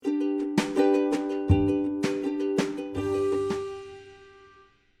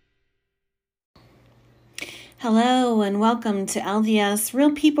Hello and welcome to LDS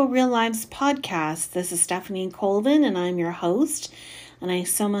Real People, Real Lives podcast. This is Stephanie Colvin and I'm your host, and I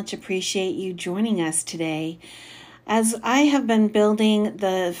so much appreciate you joining us today. As I have been building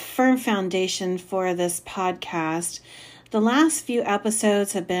the firm foundation for this podcast, the last few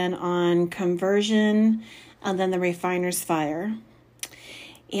episodes have been on conversion and then the refiner's fire.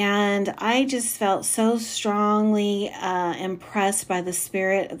 And I just felt so strongly impressed by the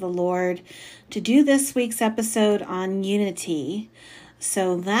Spirit of the Lord to do this week's episode on unity.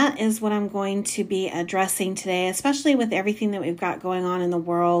 So that is what I'm going to be addressing today, especially with everything that we've got going on in the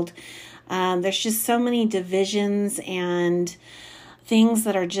world. There's just so many divisions and things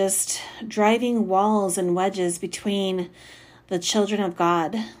that are just driving walls and wedges between the children of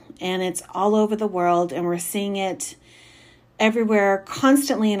God. And it's all over the world, and we're seeing it everywhere,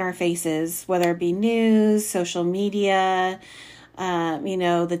 constantly in our faces, whether it be news, social media,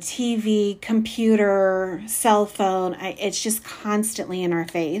 the TV, computer, cell phone. It's just constantly in our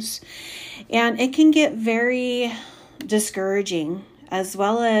face. And it can get very discouraging, as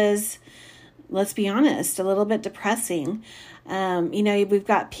well as, let's be honest, a little bit depressing. We've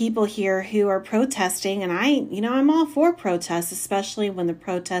got people here who are protesting, and I'm all for protests, especially when the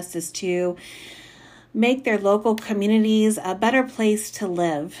protest is to make their local communities a better place to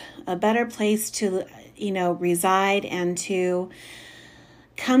live, a better place to, reside and to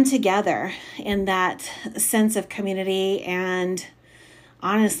come together in that sense of community and,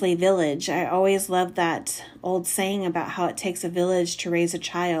 honestly, village. I always loved that old saying about how it takes a village to raise a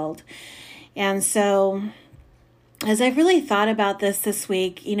child. And so as I've really thought about this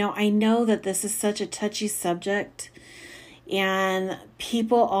week, I know that this is such a touchy subject, and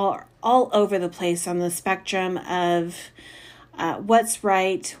people are all over the place on the spectrum of what's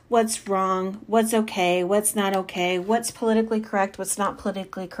right, what's wrong, what's okay, what's not okay, what's politically correct, what's not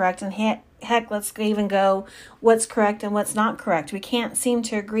politically correct, and heck, let's even go what's correct and what's not correct. We can't seem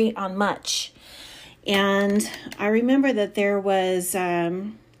to agree on much. And I remember that there was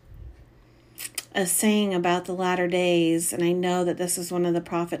a saying about the latter days, and I know that this is one of the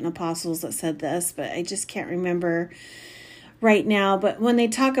prophet and apostles that said this, but I just can't remember right now. But when they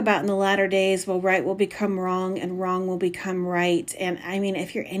talk about in the latter days, well, right will become wrong and wrong will become right. And I mean,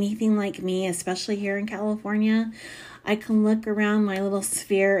 if you're anything like me, especially here in California, I can look around my little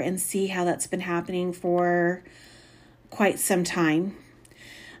sphere and see how that's been happening for quite some time.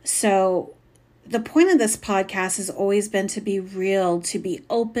 So the point of this podcast has always been to be real, to be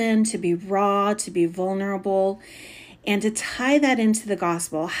open, to be raw, to be vulnerable, and to tie that into the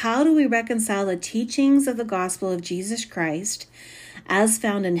gospel. How do we reconcile the teachings of the gospel of Jesus Christ as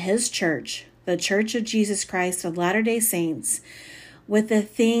found in his church, the Church of Jesus Christ of Latter-day Saints, with the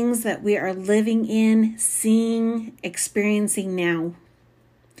things that we are living in, seeing, experiencing now?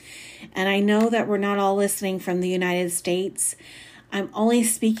 And I know that we're not all listening from the United States. I'm only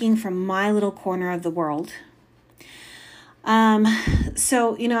speaking from my little corner of the world.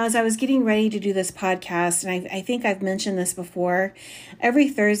 As I was getting ready to do this podcast, and I think I've mentioned this before, every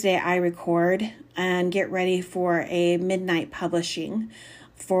Thursday I record and get ready for a midnight publishing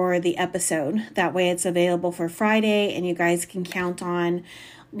for the episode. That way it's available for Friday, and you guys can count on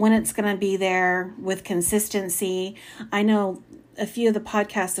when it's going to be there with consistency. I know a few of the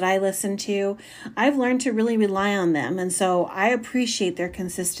podcasts that I listen to, I've learned to really rely on them. And so I appreciate their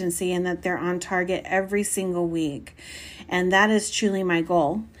consistency and that they're on target every single week. And that is truly my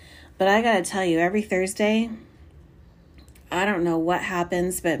goal. But I got to tell you, every Thursday, I don't know what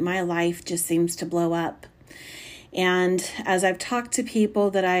happens, but my life just seems to blow up. And as I've talked to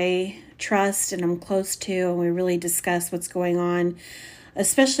people that I trust and I'm close to, and we really discuss what's going on,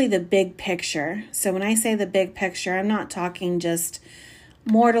 especially the big picture. So when I say the big picture, I'm not talking just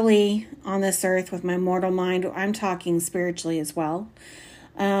mortally on this earth with my mortal mind. I'm talking spiritually as well.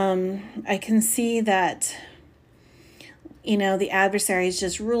 I can see that, the adversary is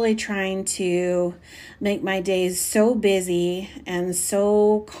just really trying to make my days so busy and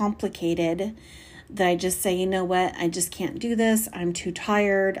so complicated that I just say, you know what, I just can't do this. I'm too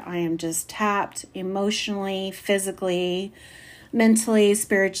tired. I am just tapped emotionally, physically, mentally,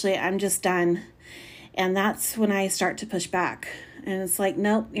 spiritually. I'm just done. And that's when I start to push back. And it's like,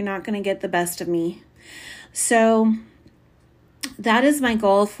 nope, you're not going to get the best of me. So that is my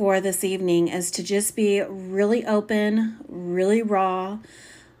goal for this evening, is to just be really open, really raw,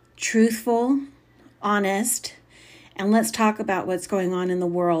 truthful, honest, and let's talk about what's going on in the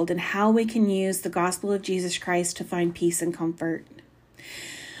world and how we can use the gospel of Jesus Christ to find peace and comfort.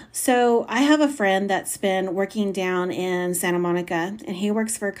 So I have a friend that's been working down in Santa Monica, and he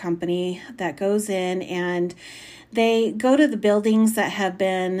works for a company that goes in and they go to the buildings that have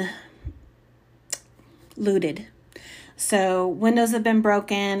been looted. So windows have been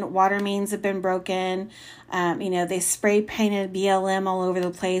broken, water mains have been broken. They spray painted BLM all over the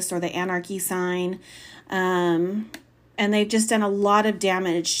place, or the anarchy sign. And they've just done a lot of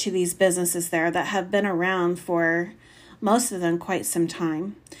damage to these businesses there that have been around for, most of them, quite some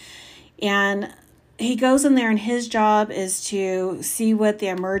time. And he goes in there, and his job is to see what the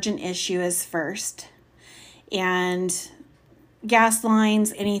emergent issue is first. And gas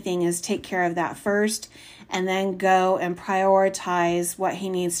lines, anything, is take care of that first, and then go and prioritize what he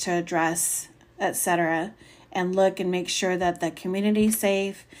needs to address, etc. And look and make sure that the community is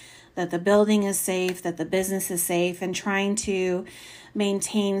safe, that the building is safe, that the business is safe, and trying to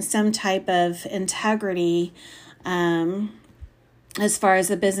maintain some type of integrity as far as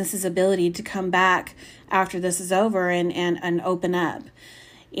the business's ability to come back after this is over and open up.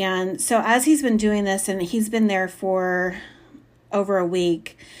 And so as he's been doing this, and he's been there for over a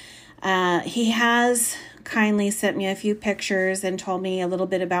week, he has kindly sent me a few pictures and told me a little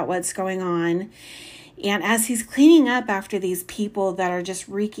bit about what's going on. And as he's cleaning up after these people that are just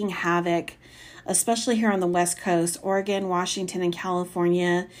wreaking havoc, especially here on the West Coast, Oregon, Washington, and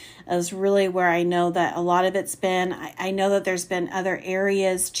California is really where I know that a lot of it's been. I know that there's been other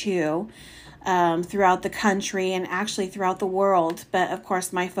areas too, throughout the country and actually throughout the world. But of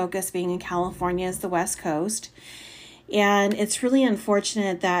course, my focus being in California is the West Coast. And it's really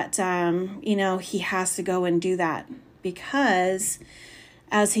unfortunate that, he has to go and do that, because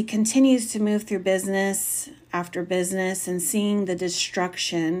as he continues to move through business after business and seeing the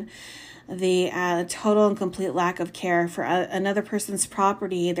destruction, the total and complete lack of care for another person's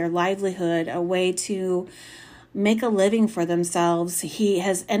property, their livelihood, a way to make a living for themselves, he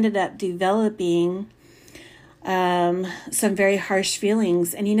has ended up developing some very harsh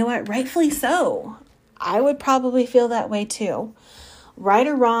feelings. And you know what? Rightfully so. I would probably feel that way too. Right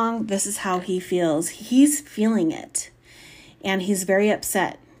or wrong, this is how he feels. He's feeling it. And he's very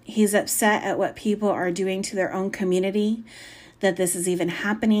upset. He's upset at what people are doing to their own community, that this is even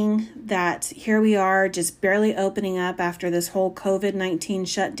happening, that here we are just barely opening up after this whole COVID-19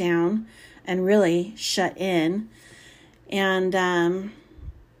 shutdown and really shut in. And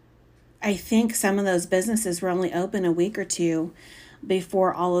I think some of those businesses were only open a week or two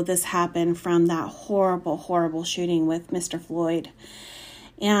before all of this happened from that horrible, horrible shooting with Mr. Floyd.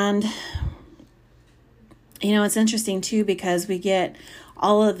 And, it's interesting too, because we get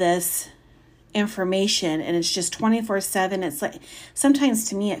all of this information and it's just 24/7. It's like, sometimes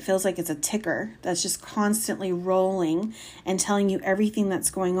to me, it feels like it's a ticker that's just constantly rolling and telling you everything that's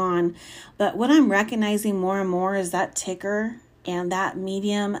going on. But what I'm recognizing more and more is that ticker and that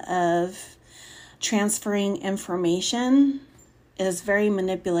medium of transferring information is very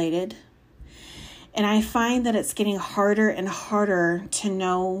manipulated. And I find that it's getting harder and harder to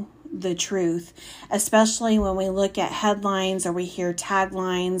know the truth, especially when we look at headlines or we hear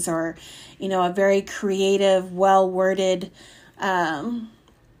taglines or, a very creative, well-worded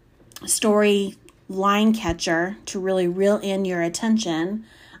story line catcher to really reel in your attention.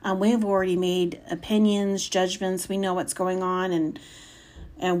 We've already made opinions, judgments. We know what's going on,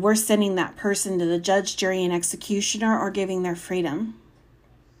 and we're sending that person to the judge, jury, and executioner, or giving their freedom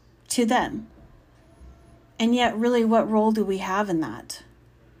to them. And yet, really, what role do we have in that?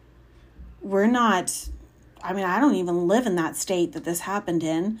 We're not, I don't even live in that state that this happened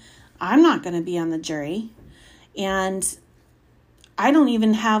in. I'm not going to be on the jury. And I don't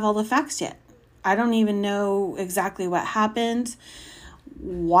even have all the facts yet. I don't even know exactly what happened,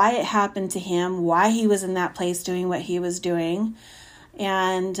 why it happened to him, why he was in that place doing what he was doing,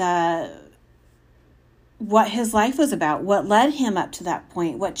 and what his life was about, what led him up to that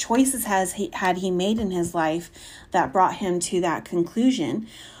point, what choices had he made in his life that brought him to that conclusion,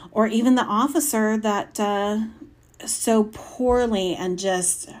 or even the officer that so poorly and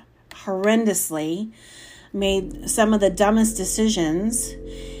just horrendously made some of the dumbest decisions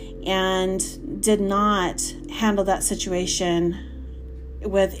and did not handle that situation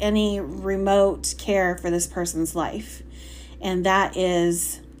with any remote care for this person's life. And that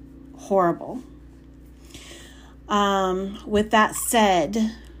is horrible. With that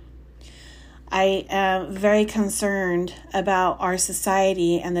said, I am very concerned about our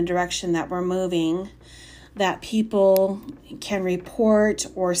society and the direction that we're moving, that people can report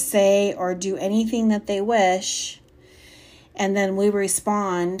or say or do anything that they wish, and then we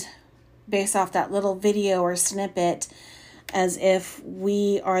respond based off that little video or snippet as if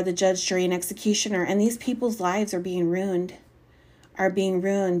we are the judge, jury, and executioner. And these people's lives are being ruined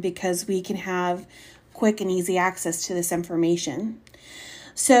because we can have quick and easy access to this information.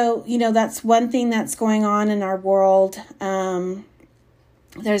 So, that's one thing that's going on in our world.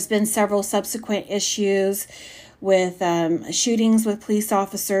 There's been several subsequent issues with shootings with police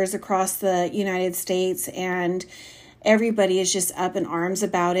officers across the United States, and everybody is just up in arms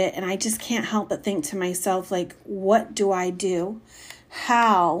about it. And I just can't help but think to myself, like, what do I do?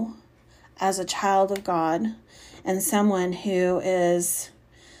 How, as a child of God and someone who is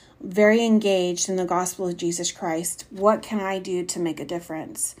very engaged in the gospel of Jesus Christ, what can I do to make a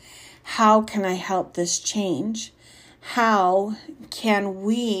difference? How can I help this change? How can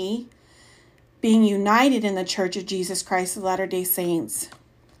we, being united in the Church of Jesus Christ of Latter-day Saints,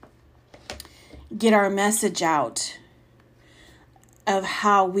 get our message out of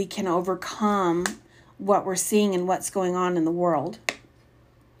how we can overcome what we're seeing and what's going on in the world?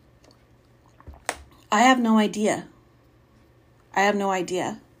 I have no idea.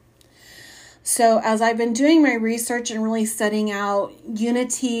 So as I've been doing my research and really studying out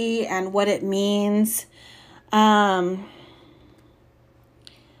unity and what it means, I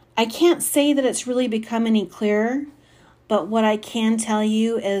can't say that it's really become any clearer, but what I can tell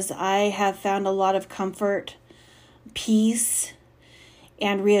you is I have found a lot of comfort, peace,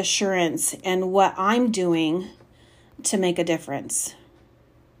 and reassurance in what I'm doing to make a difference,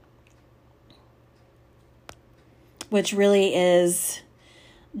 which really is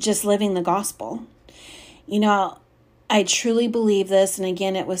just living the gospel. You know, I truly believe this, and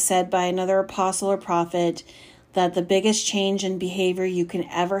again, it was said by another apostle or prophet, that the biggest change in behavior you can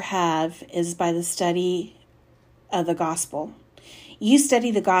ever have is by the study of the gospel. You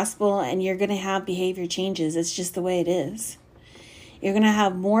study the gospel and you're going to have behavior changes. It's just the way it is. You're going to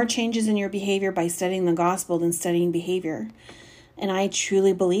have more changes in your behavior by studying the gospel than studying behavior. And I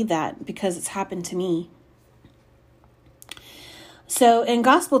truly believe that because it's happened to me. So in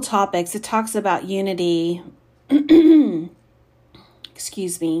Gospel Topics, it talks about unity,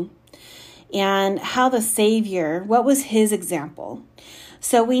 and how the Savior, what was his example?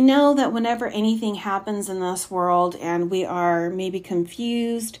 So we know that whenever anything happens in this world and we are maybe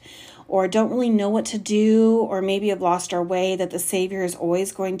confused or don't really know what to do or maybe have lost our way, that the Savior is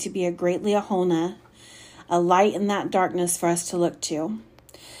always going to be a great Liahona, a light in that darkness for us to look to.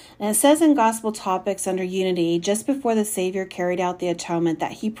 And it says in Gospel Topics under Unity, just before the Savior carried out the atonement,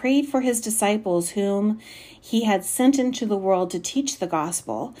 that he prayed for his disciples whom he had sent into the world to teach the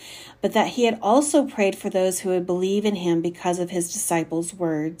gospel, but that he had also prayed for those who would believe in him because of his disciples'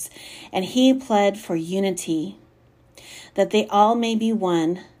 words. And he pled for unity, that they all may be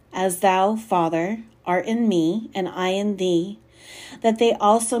one, as thou, Father, art in me, and I in thee, that they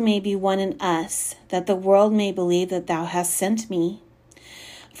also may be one in us, that the world may believe that thou hast sent me.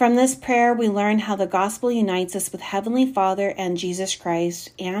 From this prayer, we learn how the gospel unites us with Heavenly Father and Jesus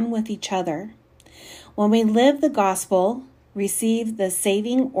Christ and with each other. When we live the gospel, receive the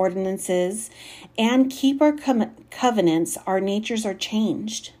saving ordinances, and keep our covenants, our natures are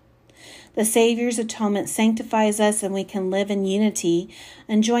changed. The Savior's atonement sanctifies us, and we can live in unity,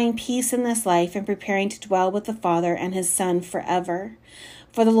 enjoying peace in this life and preparing to dwell with the Father and his Son forever.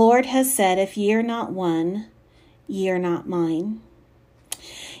 For the Lord has said, if ye are not one, ye are not mine.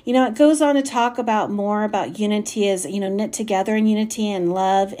 You know, it goes on to talk about more about unity as, knit together in unity and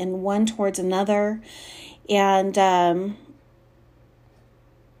love and one towards another. And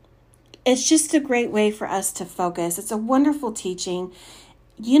it's just a great way for us to focus. It's a wonderful teaching.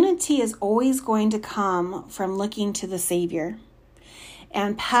 Unity is always going to come from looking to the Savior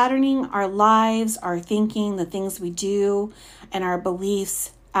and patterning our lives, our thinking, the things we do, and our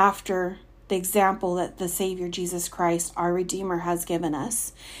beliefs after the example that the Savior Jesus Christ, our Redeemer, has given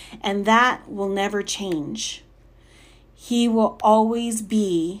us. And that will never change. He will always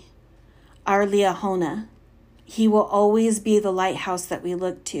be our Liahona. He will always be the lighthouse that we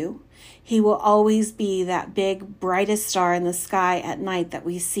look to. He will always be that big, brightest star in the sky at night that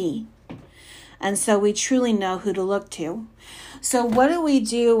we see. And so we truly know who to look to. So what do we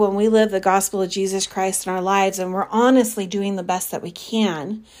do when we live the gospel of Jesus Christ in our lives and we're honestly doing the best that we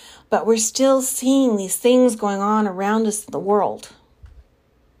can, but we're still seeing these things going on around us in the world?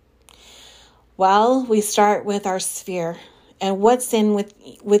 Well, we start with our sphere. And what's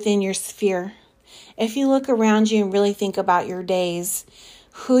within your sphere? If you look around you and really think about your days,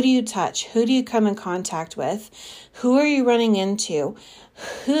 who do you touch? Who do you come in contact with? Who are you running into?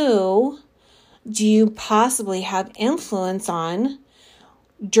 Who do you possibly have influence on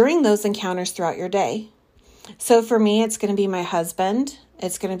during those encounters throughout your day? So for me, it's going to be my husband.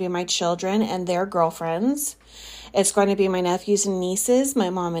 It's going to be my children and their girlfriends. It's going to be my nephews and nieces,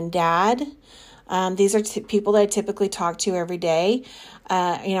 my mom and dad. These are people that I typically talk to every day.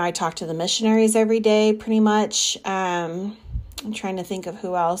 I talk to the missionaries every day, pretty much. I'm trying to think of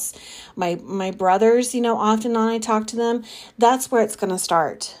who else. My brothers, often when I talk to them, that's where it's going to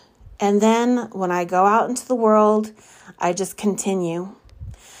start. And then when I go out into the world, I just continue.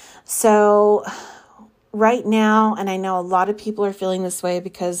 So right now, and I know a lot of people are feeling this way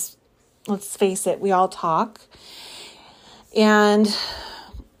because, let's face it, we all talk. And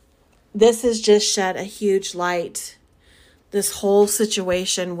this has just shed a huge light. This whole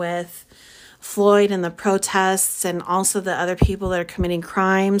situation with Floyd and the protests, and also the other people that are committing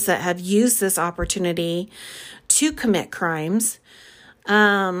crimes that have used this opportunity to commit crimes.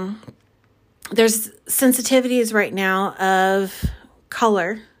 There's sensitivities right now of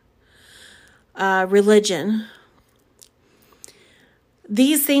color, religion.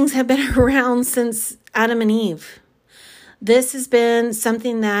 These things have been around since Adam and Eve. This has been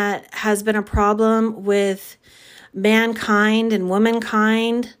something that has been a problem with mankind and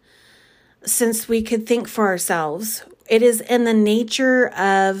womankind since we could think for ourselves. It is in the nature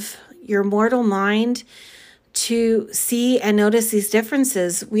of your mortal mind to see and notice these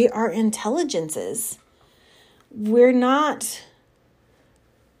differences. We are intelligences. We're not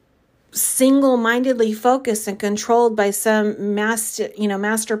single-mindedly focused and controlled by some master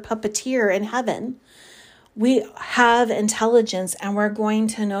puppeteer in heaven. We have intelligence, and we're going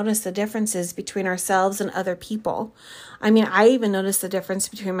to notice the differences between ourselves and other people. I even notice the difference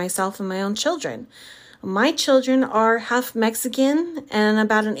between myself and my own children. My children are half Mexican and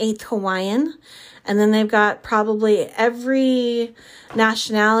about an eighth Hawaiian. And then they've got probably every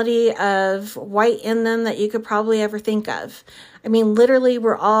nationality of white in them that you could probably ever think of. Literally,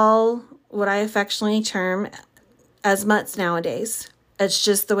 we're all what I affectionately term as mutts nowadays. It's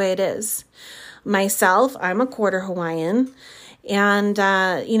just the way it is. Myself, I'm a quarter Hawaiian, and,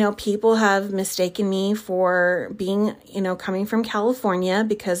 people have mistaken me for being, coming from California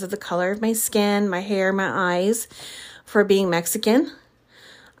because of the color of my skin, my hair, my eyes, for being Mexican.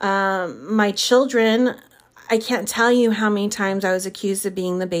 My children, I can't tell you how many times I was accused of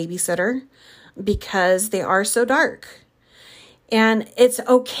being the babysitter because they are so dark. And it's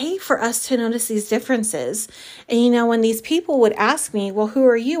okay for us to notice these differences. And when these people would ask me, well, who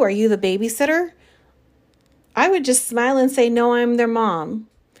are you? Are you the babysitter? I would just smile and say, no, I'm their mom.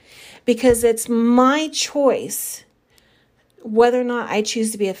 Because it's my choice whether or not I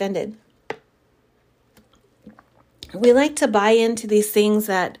choose to be offended. We like to buy into these things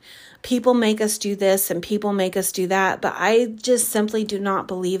that people make us do this and people make us do that. But I just simply do not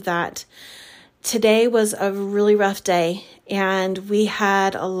believe that. Today was a really rough day, and we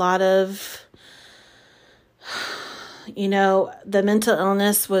had a lot of, the mental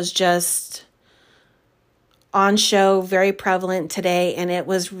illness was just on show, very prevalent today, and it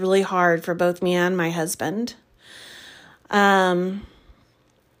was really hard for both me and my husband. But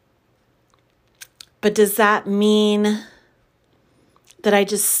does that mean that I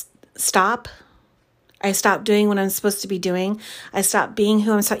just stop? I stop doing what I'm supposed to be doing. I stop being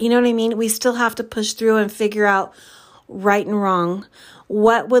who I'm supposed to. You know what I mean? We still have to push through and figure out right and wrong.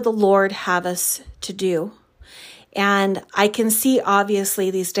 What would the Lord have us to do? And I can see obviously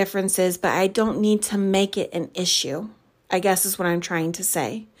these differences, but I don't need to make it an issue, I guess is what I'm trying to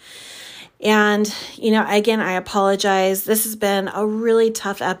say. And, again, I apologize. This has been a really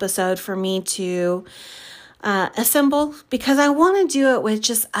tough episode for me to assemble because I want to do it with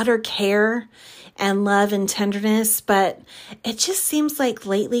just utter care and love and tenderness, but it just seems like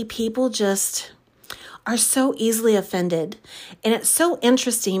lately people just are so easily offended. And it's so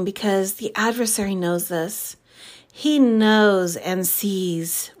interesting because the adversary knows this. He knows and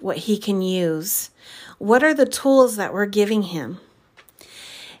sees what he can use. What are the tools that we're giving him?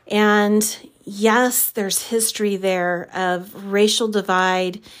 And yes, there's history there of racial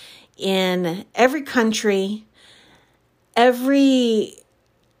divide in every country, every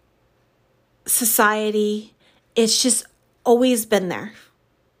society. It's just always been there.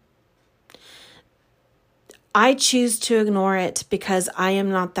 I choose to ignore it because I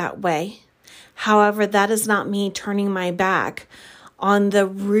am not that way. However, that is not me turning my back on the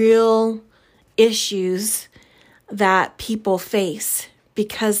real issues that people face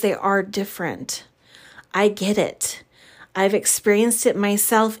because they are different. I get it. I've experienced it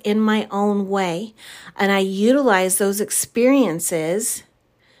myself in my own way, and I utilize those experiences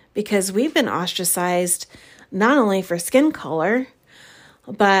because we've been ostracized not only for skin color,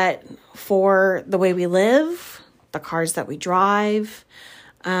 but for the way we live, the cars that we drive,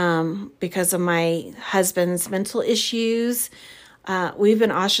 because of my husband's mental issues. We've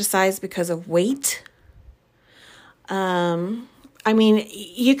been ostracized because of weight. You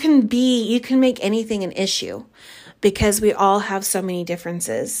can make anything an issue because we all have so many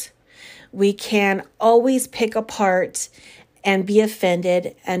differences. We can always pick apart and be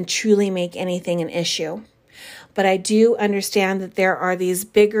offended and truly make anything an issue. But I do understand that there are these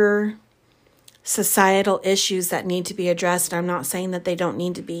bigger societal issues that need to be addressed. I'm not saying that they don't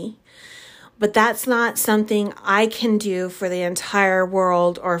need to be. But that's not something I can do for the entire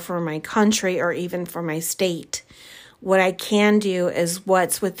world or for my country or even for my state. What I can do is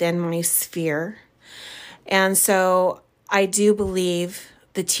what's within my sphere. And so I do believe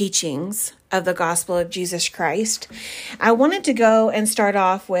the teachings of the gospel of Jesus Christ. I wanted to go and start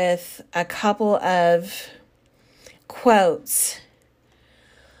off with a couple of quotes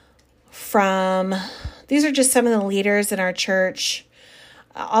from, these are just some of the leaders in our church,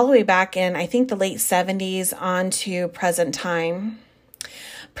 all the way back in, I think, the late 70s on to present time.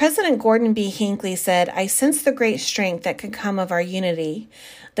 President Gordon B. Hinckley said, "I sense the great strength that can come of our unity.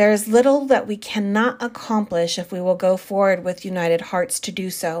 There is little that we cannot accomplish if we will go forward with united hearts to do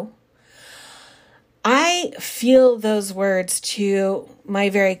so." I feel those words to my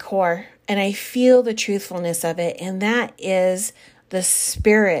very core, and I feel the truthfulness of it, and that is the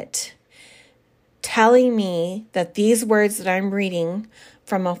Spirit telling me that these words that I'm reading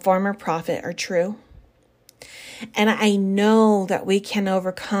from a former prophet are true. And I know that we can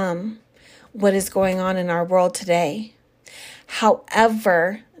overcome what is going on in our world today.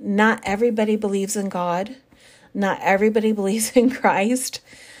 However, not everybody believes in God. Not everybody believes in Christ.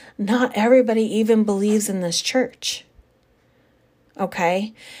 Not everybody even believes in this church.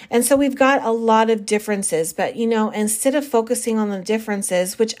 Okay? And so we've got a lot of differences. But, instead of focusing on the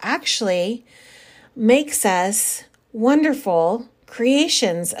differences, which actually makes us wonderful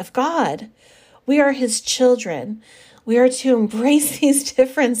creations of God. We are His children. We are to embrace these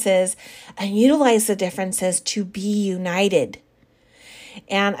differences and utilize the differences to be united.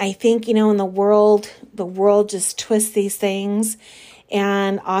 And I think, in the world just twists these things,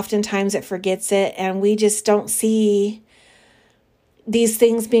 and oftentimes it forgets it, and we just don't see these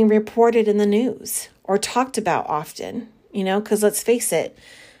things being reported in the news or talked about often, because let's face it,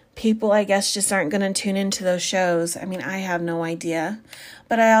 people, I guess, just aren't going to tune into those shows. I mean, I have no idea.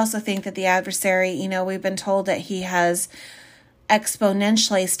 But I also think that the adversary, we've been told that he has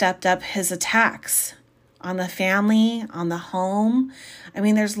exponentially stepped up his attacks on the family, on the home. I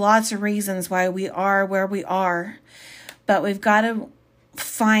mean, there's lots of reasons why we are where we are. But we've got to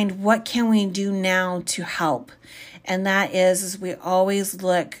find what can we do now to help. And that is we always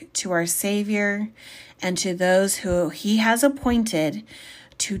look to our Savior and to those who He has appointed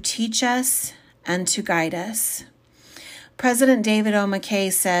to teach us and to guide us. President David O.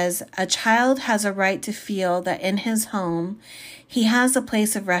 McKay says, "A child has a right to feel that in his home he has a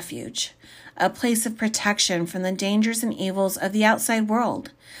place of refuge, a place of protection from the dangers and evils of the outside world.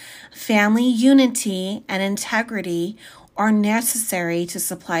 Family unity and integrity are necessary to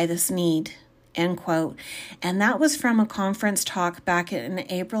supply this need." End quote. And that was from a conference talk back in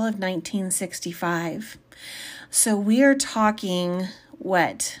April of 1965. So we are talking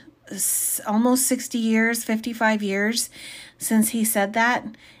almost 60 years, 55 years since he said that.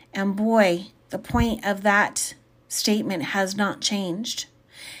 And boy, the point of that statement has not changed.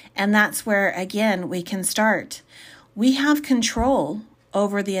 And that's where, again, we can start. We have control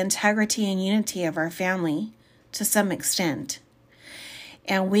over the integrity and unity of our family to some extent.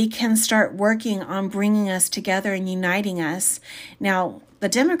 And we can start working on bringing us together and uniting us. Now, the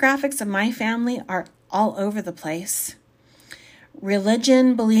demographics of my family are all over the place.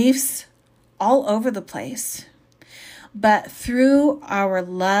 Religion, beliefs, all over the place. But through our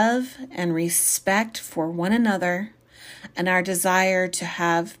love and respect for one another and our desire to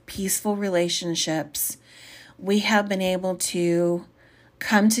have peaceful relationships, we have been able to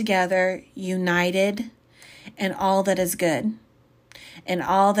come together united in all that is good and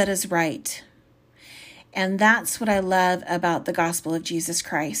all that is right. And that's what I love about the gospel of Jesus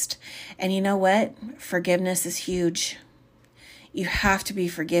Christ. And you know what? Forgiveness is huge. You have to be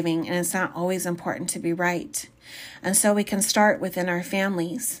forgiving, and it's not always important to be right. And so we can start within our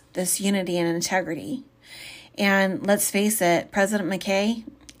families, this unity and integrity. And let's face it, President McKay,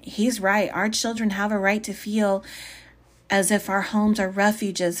 he's right. Our children have a right to feel as if our homes are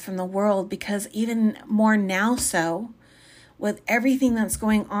refuges from the world, because even more now so, with everything that's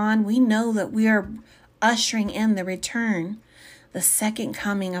going on, we know that we are ushering in the return, the second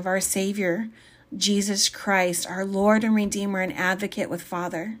coming of our Savior, Jesus Christ, our Lord and Redeemer and advocate with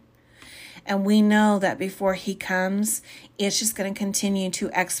Father. And we know that before He comes, it's just going to continue to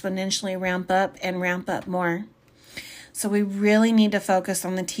exponentially ramp up more. So we really need to focus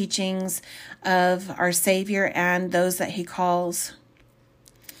on the teachings of our Savior and those that He calls.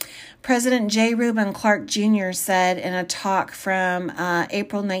 President J. Reuben Clark Jr. said in a talk from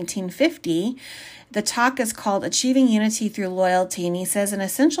April 1950, The talk is called Achieving Unity Through Loyalty, and he says an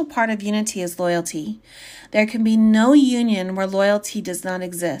essential part of unity is loyalty. There can be no union where loyalty does not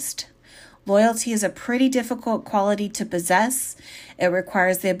exist. Loyalty is a pretty difficult quality to possess. It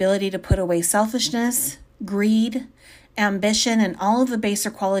requires the ability to put away selfishness, greed, ambition, and all of the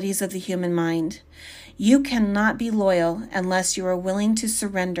baser qualities of the human mind. You cannot be loyal unless you are willing to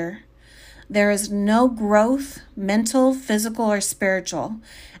surrender. There is no growth, mental, physical, or spiritual,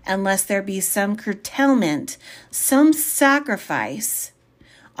 unless there be some curtailment, some sacrifice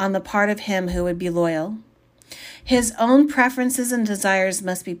on the part of him who would be loyal. His own preferences and desires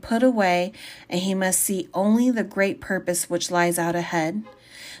must be put away, and he must see only the great purpose which lies out ahead.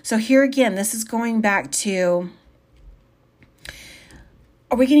 So here again, this is going back to,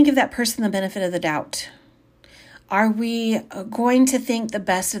 are we going to give that person the benefit of the doubt? Are we going to think the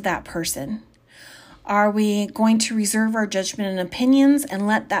best of that person? Are we going to reserve our judgment and opinions and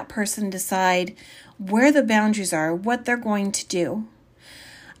let that person decide where the boundaries are, what they're going to do?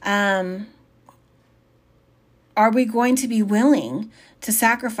 Are we going to be willing to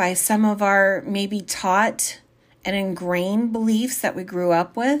sacrifice some of our maybe taught and ingrained beliefs that we grew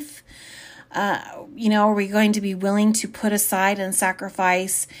up with? Are we going to be willing to put aside and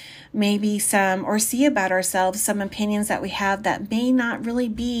sacrifice maybe some, or see about ourselves, some opinions that we have that may not really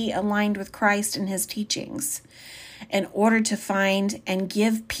be aligned with Christ and his teachings, in order to find and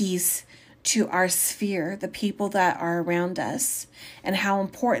give peace to our sphere, the people that are around us, and how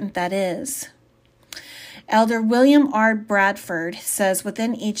important that is. Elder William R. Bradford says,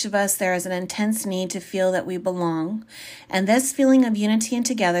 within each of us there is an intense need to feel that we belong. And this feeling of unity and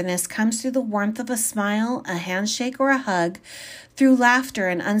togetherness comes through the warmth of a smile, a handshake, or a hug, through laughter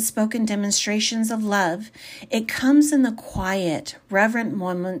and unspoken demonstrations of love. It comes in the quiet, reverent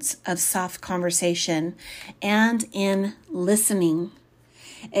moments of soft conversation and in listening.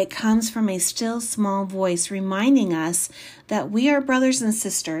 It comes from a still small voice reminding us that we are brothers and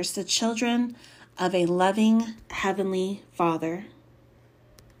sisters, the children of a loving Heavenly Father.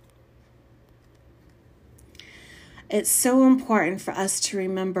 It's so important for us to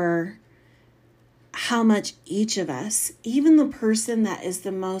remember how much each of us, even the person that is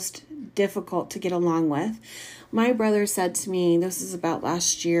the most difficult to get along with. My brother said to me, this is about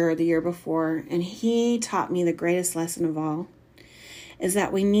last year or the year before, and he taught me the greatest lesson of all, is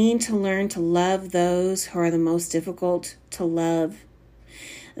that we need to learn to love those who are the most difficult to love.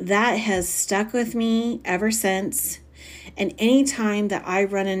 That has stuck with me ever since. And any time that I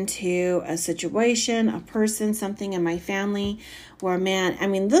run into a situation, a person, something in my family where,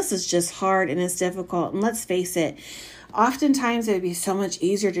 this is just hard and it's difficult. And let's face it, oftentimes it would be so much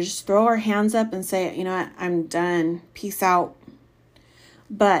easier to just throw our hands up and say, you know what, I'm done. Peace out.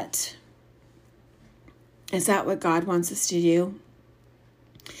 But is that what God wants us to do?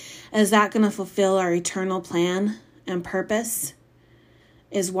 Is that going to fulfill our eternal plan and purpose?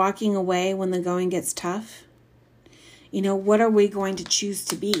 Is walking away when the going gets tough? What are we going to choose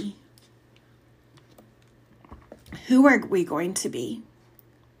to be? Who are we going to be?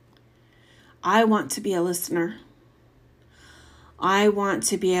 I want to be a listener. I want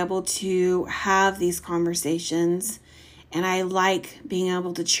to be able to have these conversations, and I like being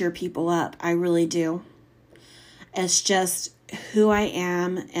able to cheer people up. I really do. It's just who I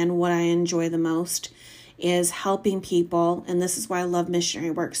am, and what I enjoy the most is helping people. And this is why I love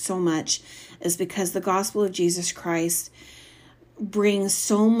missionary work so much, is because the gospel of Jesus Christ brings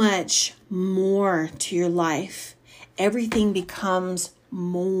so much more to your life. Everything becomes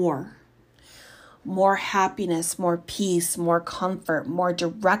more happiness, more peace, more comfort, more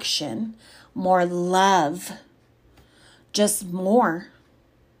direction, more love, just more.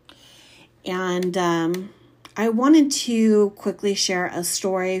 And I wanted to quickly share a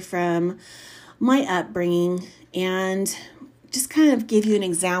story from my upbringing and just kind of give you an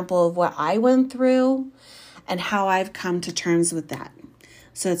example of what I went through and how I've come to terms with that.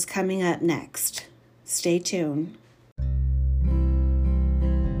 So it's coming up next. Stay tuned.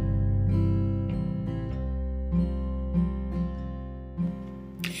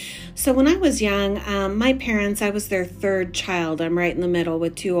 So when I was young, my parents, I was their third child. I'm right in the middle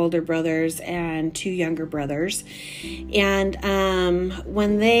with two older brothers and two younger brothers. And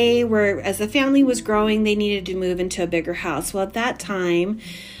when as the family was growing, they needed to move into a bigger house. Well, at that time,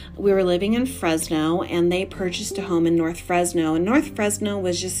 we were living in Fresno, and they purchased a home in North Fresno. And North Fresno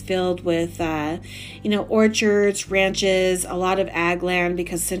was just filled with, orchards, ranches, a lot of ag land,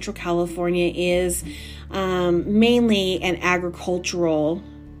 because Central California is mainly an agricultural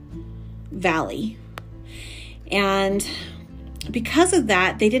valley. And because of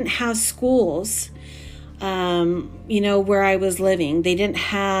that, they didn't have schools, where I was living. They didn't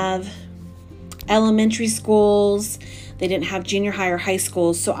have elementary schools. They didn't have junior high or high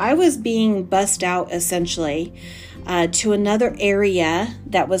schools. So I was being bussed out essentially to another area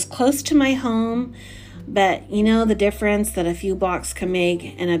that was close to my home. But you know the difference that a few blocks can make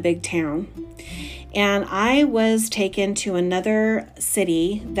in a big town. And I was taken to another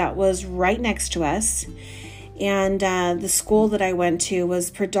city that was right next to us. And the school that I went to was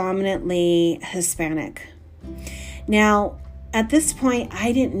predominantly Hispanic. Now, at this point,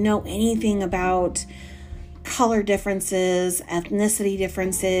 I didn't know anything about color differences, ethnicity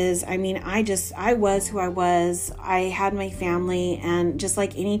differences. I mean, I was who I was. I had my family, and just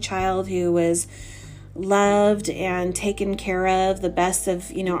like any child who was loved and taken care of the best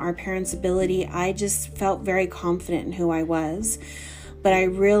of, our parents' ability, I just felt very confident in who I was. But I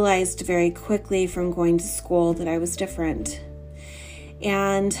realized very quickly from going to school that I was different.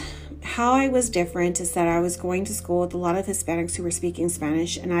 And how I was different is that I was going to school with a lot of Hispanics who were speaking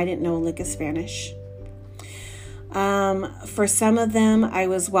Spanish, and I didn't know a lick of Spanish. For some of them, I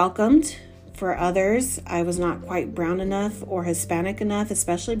was welcomed. For others, I was not quite brown enough or Hispanic enough,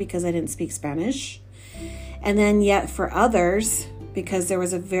 especially because I didn't speak Spanish. And then yet for others, because there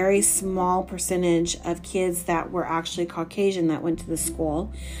was a very small percentage of kids that were actually Caucasian that went to the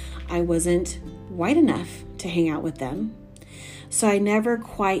school, I wasn't white enough to hang out with them. So I never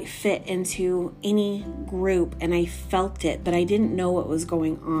quite fit into any group, and I felt it, but I didn't know what was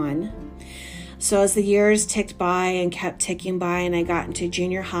going on. So as the years ticked by and kept ticking by, and I got into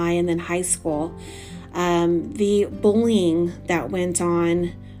junior high and then high school, the bullying that went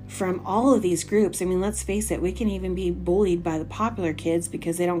on from all of these groups. I mean, let's face it, we can even be bullied by the popular kids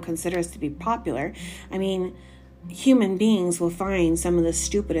because they don't consider us to be popular. I mean, human beings will find some of the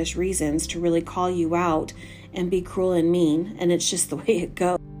stupidest reasons to really call you out and be cruel and mean, and it's just the way it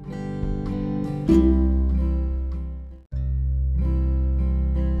goes.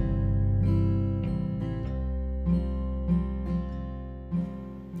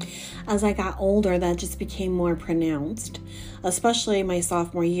 As I got older, that just became more pronounced. Especially my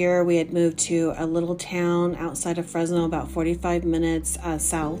sophomore year, we had moved to a little town outside of Fresno, about 45 minutes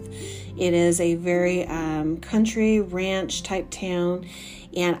south. It is a very country ranch type town,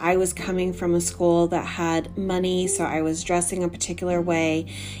 and I was coming from a school that had money, so I was dressing a particular way.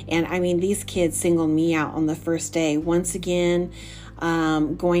 And I mean, these kids singled me out on the first day. Once again,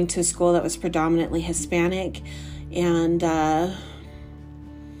 going to a school that was predominantly Hispanic, and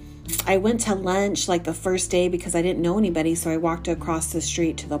I went to lunch like the first day because I didn't know anybody, so I walked across the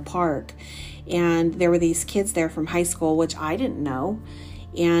street to the park, and there were these kids there from high school, which I didn't know,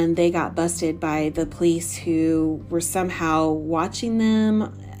 and they got busted by the police who were somehow watching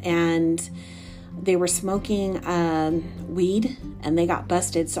them, and they were smoking weed, and they got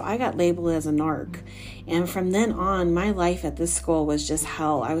busted, so I got labeled as a narc. And from then on, my life at this school was just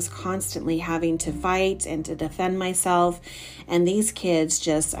hell. I was constantly having to fight and to defend myself. And these kids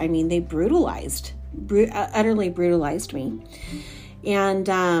just, I mean, they utterly brutalized me. And,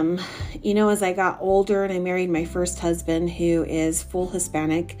 as I got older and I married my first husband, who is full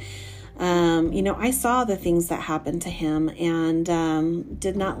Hispanic, I saw the things that happened to him and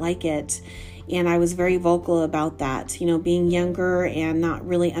did not like it. And I was very vocal about that, being younger and not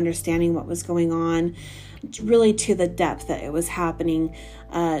really understanding what was going on, really to the depth that it was happening.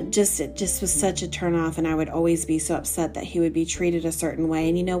 It just was such a turnoff, and I would always be so upset that he would be treated a certain way.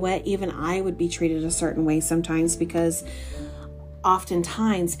 And you know what? Even I would be treated a certain way sometimes, because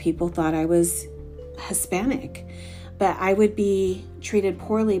oftentimes people thought I was Hispanic, but I would be treated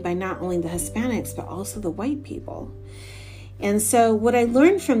poorly by not only the Hispanics, but also the white people. And so what I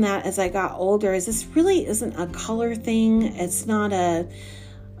learned from that as I got older is this really isn't a color thing. It's not a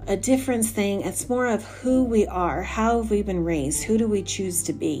difference thing. It's more of who we are. How have we been raised? Who do we choose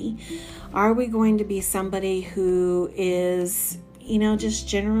to be? Are we going to be somebody who is, just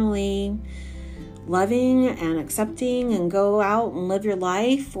generally loving and accepting and go out and live your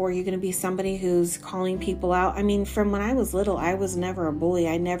life? Or are you going to be somebody who's calling people out? I mean, from when I was little, I was never a bully.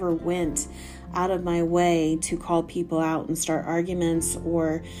 I never went out of my way to call people out and start arguments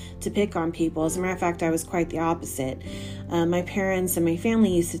or to pick on people. As a matter of fact, I was quite the opposite. My parents and my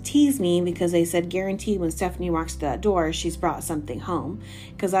family used to tease me because they said, guaranteed when Stephanie walks to that door, she's brought something home.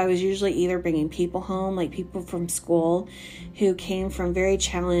 Because I was usually either bringing people home, like people from school who came from very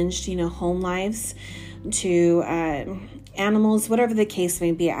challenged, home lives, to animals, whatever the case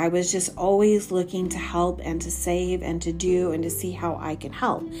may be. I was just always looking to help and to save and to do and to see how I can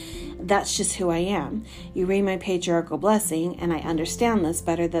help. That's just who I am. You read my patriarchal blessing, and I understand this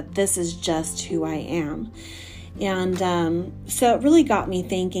better, that this is just who I am. And so it really got me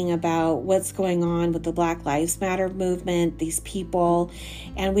thinking about what's going on with the Black Lives Matter movement, these people,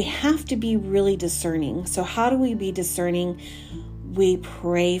 and we have to be really discerning. So how do we be discerning? We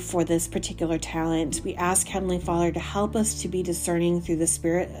pray for this particular talent. We ask Heavenly Father to help us to be discerning through the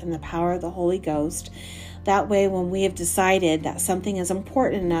Spirit and the power of the Holy Ghost. That way, when we have decided that something is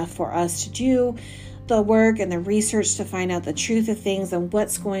important enough for us to do the work and the research to find out the truth of things and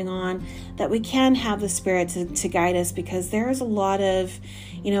what's going on, that we can have the Spirit to guide us, because there is a lot of,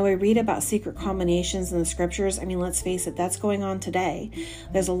 we read about secret combinations in the scriptures. I mean, let's face it, that's going on today.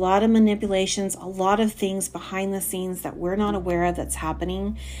 There's a lot of manipulations, a lot of things behind the scenes that we're not aware of that's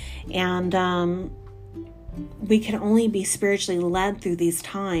happening. And we can only be spiritually led through these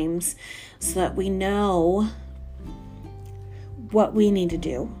times so that we know what we need to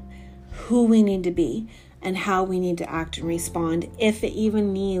do, who we need to be, and how we need to act and respond, if it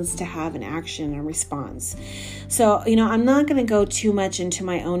even needs to have an action and response. So, I'm not going to go too much into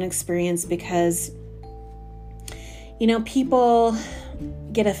my own experience, because, people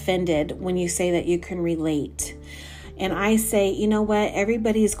get offended when you say that you can relate. And I say, you know what?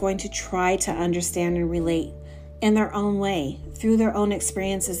 Everybody is going to try to understand and relate in their own way, through their own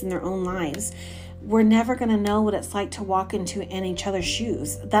experiences in their own lives. We're never going to know what it's like to walk in each other's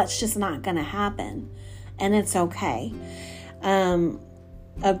shoes. That's just not going to happen. And it's okay.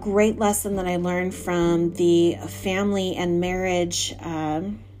 A great lesson that I learned from the Family and Marriage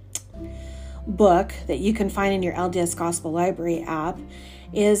book that you can find in your LDS Gospel Library app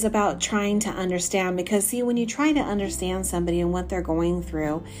is about trying to understand. Because see, when you try to understand somebody and what they're going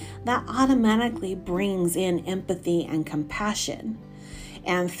through, that automatically brings in empathy and compassion.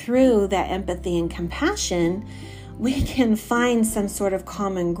 And through that empathy and compassion, we can find some sort of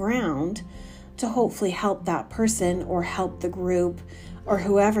common ground to hopefully help that person or help the group or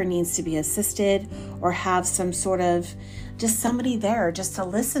whoever needs to be assisted, or have some sort of just somebody there just to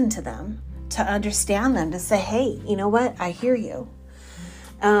listen to them, to understand them, to say, hey, you know what? I hear you.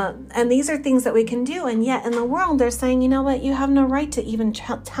 And these are things that we can do. And yet in the world, they're saying, you know what? You have no right to even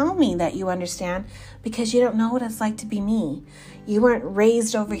tell me that you understand, because you don't know what it's like to be me. You weren't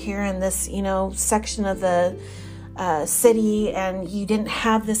raised over here in this, section of the city, and you didn't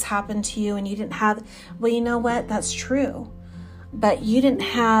have this happen to you, and you didn't have, well, you know what? That's true. But you didn't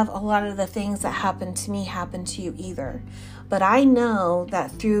have a lot of the things that happened to me happen to you either. But I know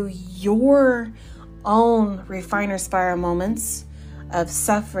that through your own refiner's fire moments of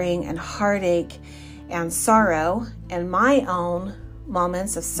suffering and heartache and sorrow, and my own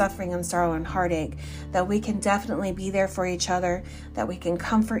moments of suffering and sorrow and heartache, that we can definitely be there for each other, that we can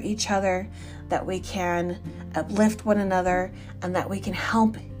comfort each other, that we can uplift one another, and that we can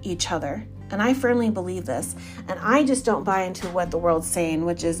help each other. And I firmly believe this. And I just don't buy into what the world's saying,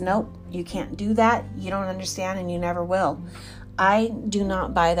 which is, nope, you can't do that. You don't understand, and you never will. I do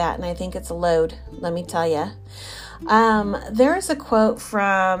not buy that, and I think it's a load, let me tell you. There's a quote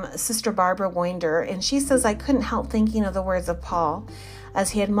from Sister Barbara Winder, and she says, I couldn't help thinking of the words of Paul as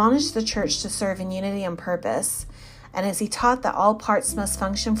he admonished the church to serve in unity and purpose, and as he taught that all parts must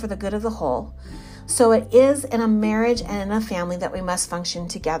function for the good of the whole. So it is in a marriage and in a family that we must function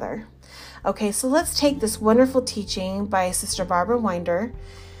together. Okay, so let's take this wonderful teaching by Sister Barbara Winder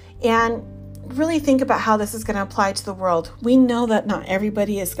and really think about how this is going to apply to the world. We know that not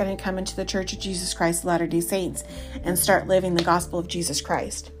everybody is going to come into the Church of Jesus Christ of Latter-day Saints and start living the gospel of Jesus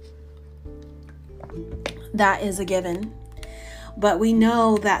Christ. That is a given. But we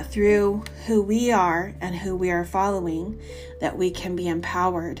know that through who we are and who we are following, that we can be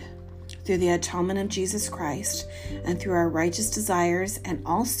empowered through the atonement of Jesus Christ and through our righteous desires, and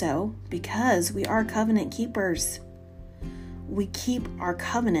also because we are covenant keepers. We keep our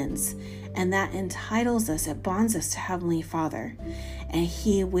covenants, and that entitles us, it bonds us to Heavenly Father, and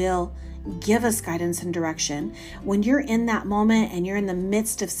He will give us guidance and direction. When you're in that moment and you're in the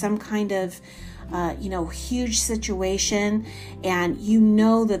midst of some kind of huge situation, and you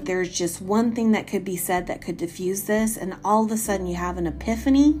know that there's just one thing that could be said that could diffuse this, and all of a sudden you have an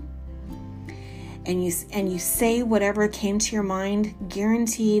epiphany, and you say whatever came to your mind,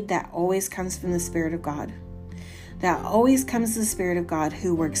 guaranteed that always comes from the Spirit of God. That always comes from the Spirit of God,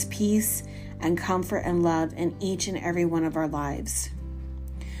 who works peace and comfort and love in each and every one of our lives.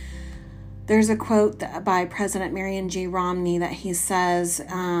 There's a quote by President Marion G. Romney that he says,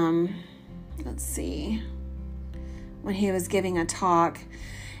 when he was giving a talk,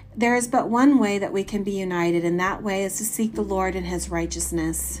 there is but one way that we can be united, and that way is to seek the Lord in His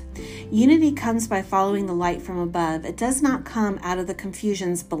righteousness. Unity comes by following the light from above. It does not come out of the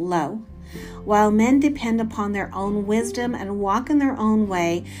confusions below. While men depend upon their own wisdom and walk in their own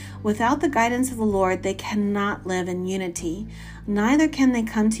way, without the guidance of the Lord, they cannot live in unity. Neither can they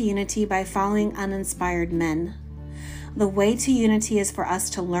come to unity by following uninspired men. The way to unity is for us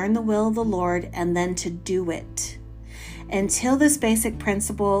to learn the will of the Lord and then to do it. Until this basic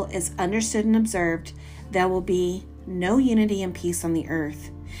principle is understood and observed, there will be no unity and peace on the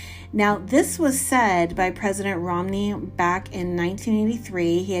earth. Now, this was said by President Romney back in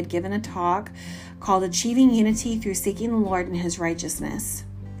 1983. He had given a talk called Achieving Unity Through Seeking the Lord and His Righteousness.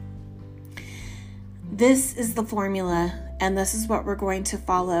 This is the formula, and this is what we're going to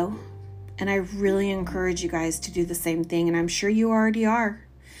follow. And I really encourage you guys to do the same thing, and I'm sure you already are.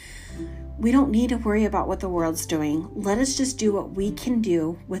 We don't need to worry about what the world's doing. Let us just do what we can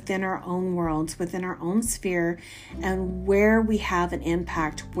do within our own worlds, within our own sphere, and where we have an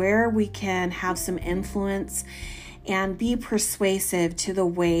impact, where we can have some influence and be persuasive to the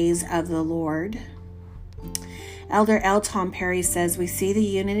ways of the Lord. Elder L. Tom Perry says, we see the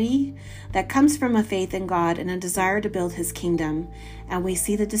unity that comes from a faith in God and a desire to build His kingdom. And we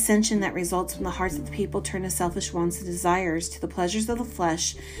see the dissension that results from the hearts of the people turn to selfish wants and desires, to the pleasures of the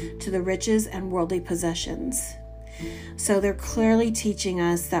flesh, to the riches and worldly possessions. So they're clearly teaching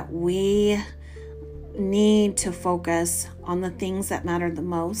us that we need to focus on the things that matter the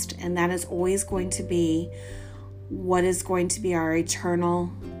most. And that is always going to be what is going to be our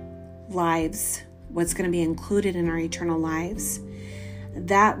eternal lives, what's going to be included in our eternal lives.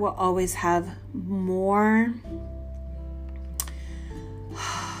 That will always have more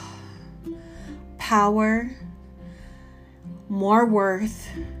power, more worth,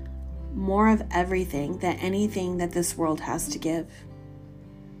 more of everything than anything that this world has to give.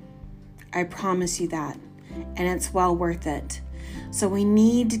 I promise you that. And it's well worth it. So we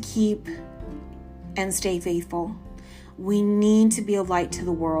need to keep and stay faithful. We need to be a light to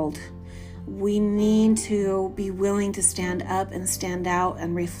the world. We need to be willing to stand up and stand out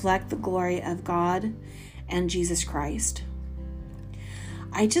and reflect the glory of God and Jesus Christ.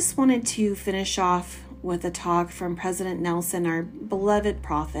 I just wanted to finish off with a talk from President Nelson, our beloved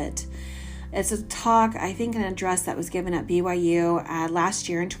prophet. It's a talk, I think an address that was given at BYU last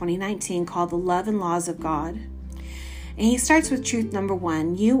year in 2019 called The Love and Laws of God. And he starts with truth number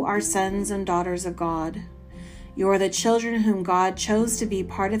 1. You are sons and daughters of God. You are the children whom God chose to be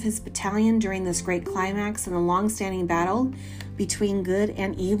part of His battalion during this great climax in the long-standing battle between good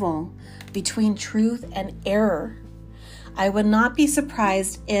and evil, between truth and error. I would not be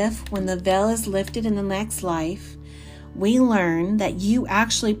surprised if, when the veil is lifted in the next life, we learn that you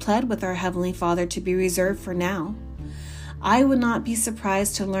actually pled with our Heavenly Father to be reserved for now. I would not be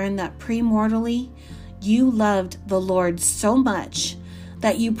surprised to learn that premortally you loved the Lord so much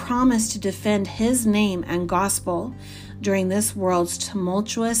that you promised to defend His name and gospel during this world's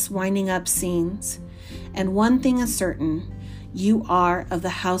tumultuous winding up scenes. And one thing is certain, you are of the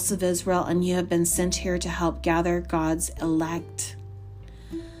house of Israel, and you have been sent here to help gather God's elect.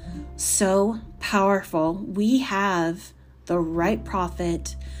 So powerful. We have the right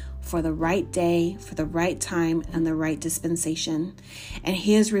prophet for the right day, for the right time, and the right dispensation. And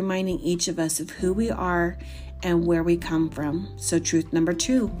He is reminding each of us of who we are and where we come from. So truth number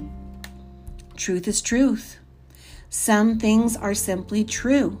 2. Truth is truth. Some things are simply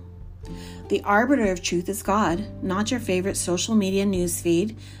true. The arbiter of truth is God, not your favorite social media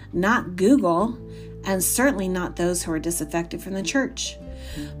newsfeed, not Google, and certainly not those who are disaffected from the church.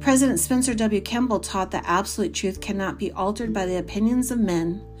 President Spencer W. Kimball taught that absolute truth cannot be altered by the opinions of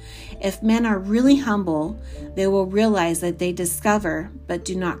men. If men are really humble, they will realize that they discover but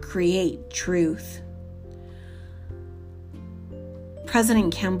do not create truth.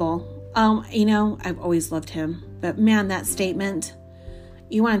 President Kimball, I've always loved him, but man, that statement,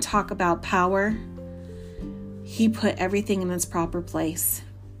 you want to talk about power? He put everything in its proper place.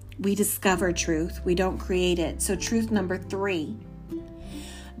 We discover truth. We don't create it. So truth number 3,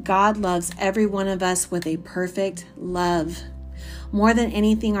 God loves every one of us with a perfect love. More than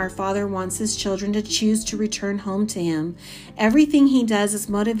anything, our Father wants His children to choose to return home to Him. Everything He does is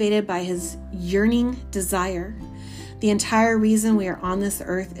motivated by His yearning desire. The entire reason we are on this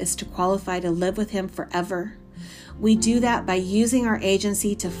earth is to qualify to live with Him forever. We do that by using our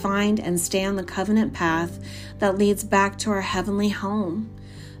agency to find and stay on the covenant path that leads back to our heavenly home.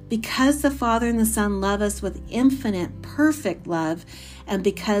 Because the Father and the Son love us with infinite, perfect love, and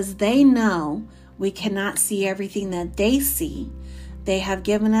because they know we cannot see everything that they see, they have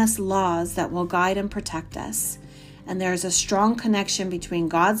given us laws that will guide and protect us. And there is a strong connection between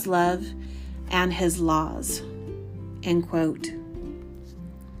God's love and His laws. End quote.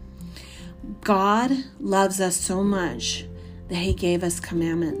 God loves us so much that He gave us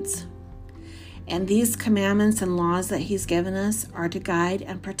commandments. And these commandments and laws that he's given us are to guide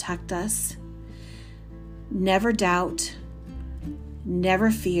and protect us. Never doubt,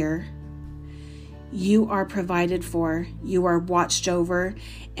 never fear. You are provided for, you are watched over,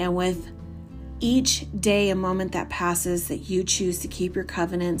 and with each day, a moment that passes that you choose to keep your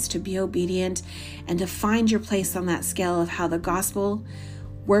covenants, to be obedient, and to find your place on that scale of how the gospel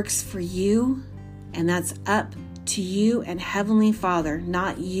works for you, and that's up to you and Heavenly Father,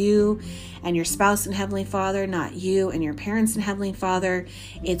 not you and your spouse and Heavenly Father, not you and your parents and Heavenly Father.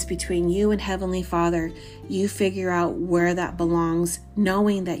 It's between you and Heavenly Father. You figure out where that belongs,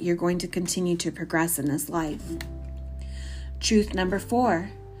 knowing that you're going to continue to progress in this life. Truth number 4.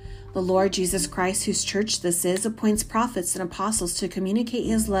 The Lord Jesus Christ, whose church this is, appoints prophets and apostles to communicate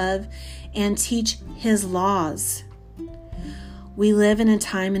his love and teach his laws. We live in a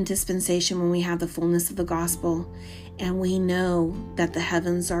time and dispensation when we have the fullness of the gospel, and we know that the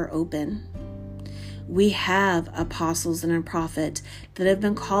heavens are open. We have apostles and a prophet that have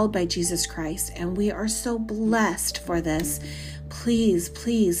been called by Jesus Christ, and we are so blessed for this. Please,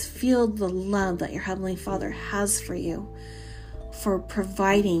 please feel the love that your Heavenly Father has for you, for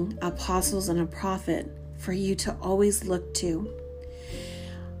providing apostles and a prophet for you to always look to.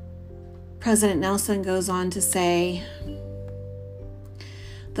 President Nelson goes on to say,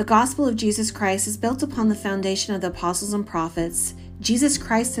 the gospel of Jesus Christ is built upon the foundation of the apostles and prophets, Jesus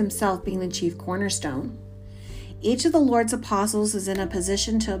Christ himself being the chief cornerstone. Each of the Lord's apostles is in a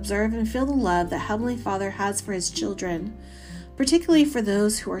position to observe and feel the love that Heavenly Father has for his children, particularly for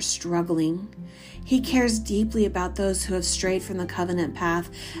those who are struggling. He cares deeply about those who have strayed from the covenant path,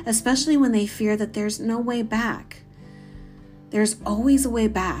 especially when they fear that there's no way back. There's always a way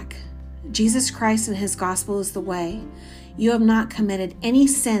back. Jesus Christ and his gospel is the way. You have not committed any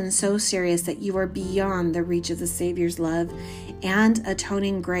sin so serious that you are beyond the reach of the Savior's love and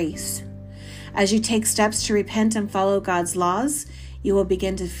atoning grace. As you take steps to repent and follow God's laws, you will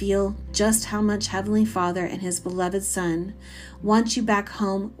begin to feel just how much Heavenly Father and his beloved Son want you back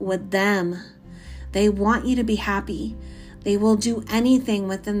home with them. They want you to be happy. They will do anything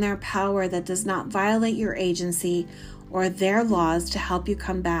within their power that does not violate your agency or their laws to help you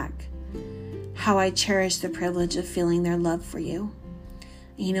come back. How I cherish the privilege of feeling their love for you.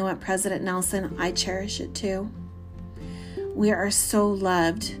 You know what, President Nelson? I cherish it too. We are so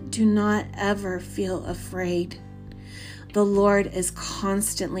loved. Do not ever feel afraid. The Lord is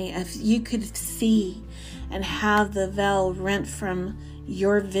constantly, if you could see and have the veil rent from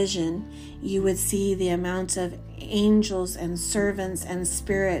your vision, you would see the amount of angels and servants and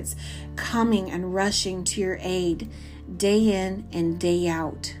spirits coming and rushing to your aid day in and day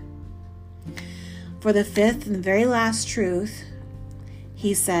out. For the 5th and very last truth,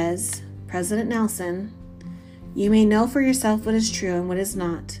 he says, President Nelson, you may know for yourself what is true and what is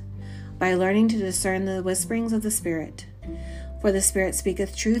not, by learning to discern the whisperings of the Spirit. For the Spirit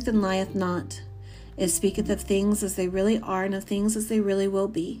speaketh truth and lieth not. It speaketh of things as they really are and of things as they really will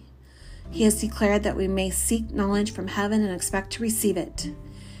be. He has declared that we may seek knowledge from heaven and expect to receive it.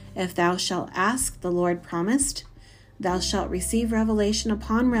 If thou shalt ask, the Lord promised, thou shalt receive revelation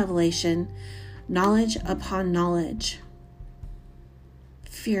upon revelation, knowledge upon knowledge.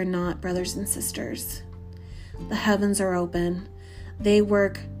 Fear not, brothers and sisters. The heavens are open. They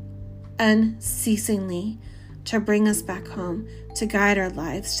work unceasingly to bring us back home, to guide our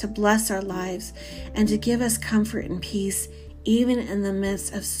lives, to bless our lives, and to give us comfort and peace, even in the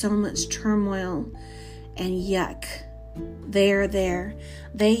midst of so much turmoil and yuck. They are there.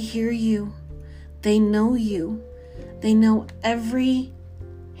 They hear you. They know you. They know every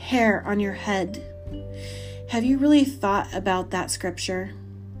hair on your head. Have you really thought about that scripture?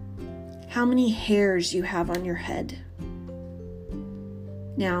 How many hairs you have on your head?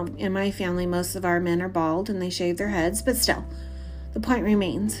 Now, in my family, most of our men are bald and they shave their heads, but still, the point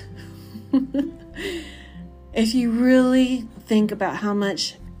remains. If you really think about how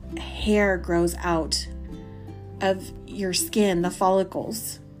much hair grows out of your skin, the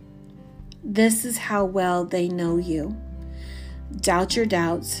follicles, this is how well they know you. Doubt your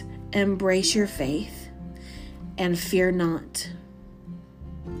doubts, embrace your faith, and fear not.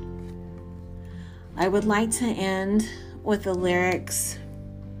 I would like to end with the lyrics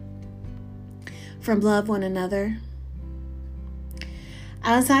from Love One Another.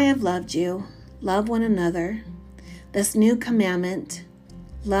 As I have loved you, love one another. This new commandment,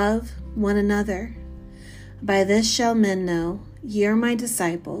 love one another. By this shall men know ye are my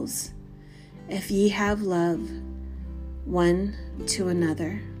disciples, if ye have love one to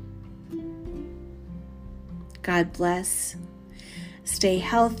another. God bless. Stay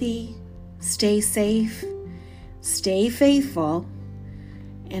healthy, stay safe, stay faithful,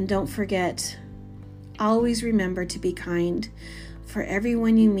 and don't forget always remember to be kind, for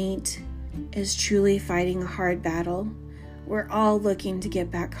everyone you meet is truly fighting a hard battle. We're all looking to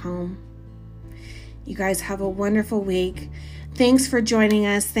get back home. You guys have a wonderful week. Thanks for joining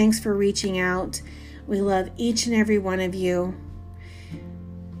us. Thanks for reaching out. We love each and every one of you.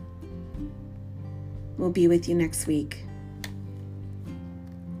 We'll be with you next week.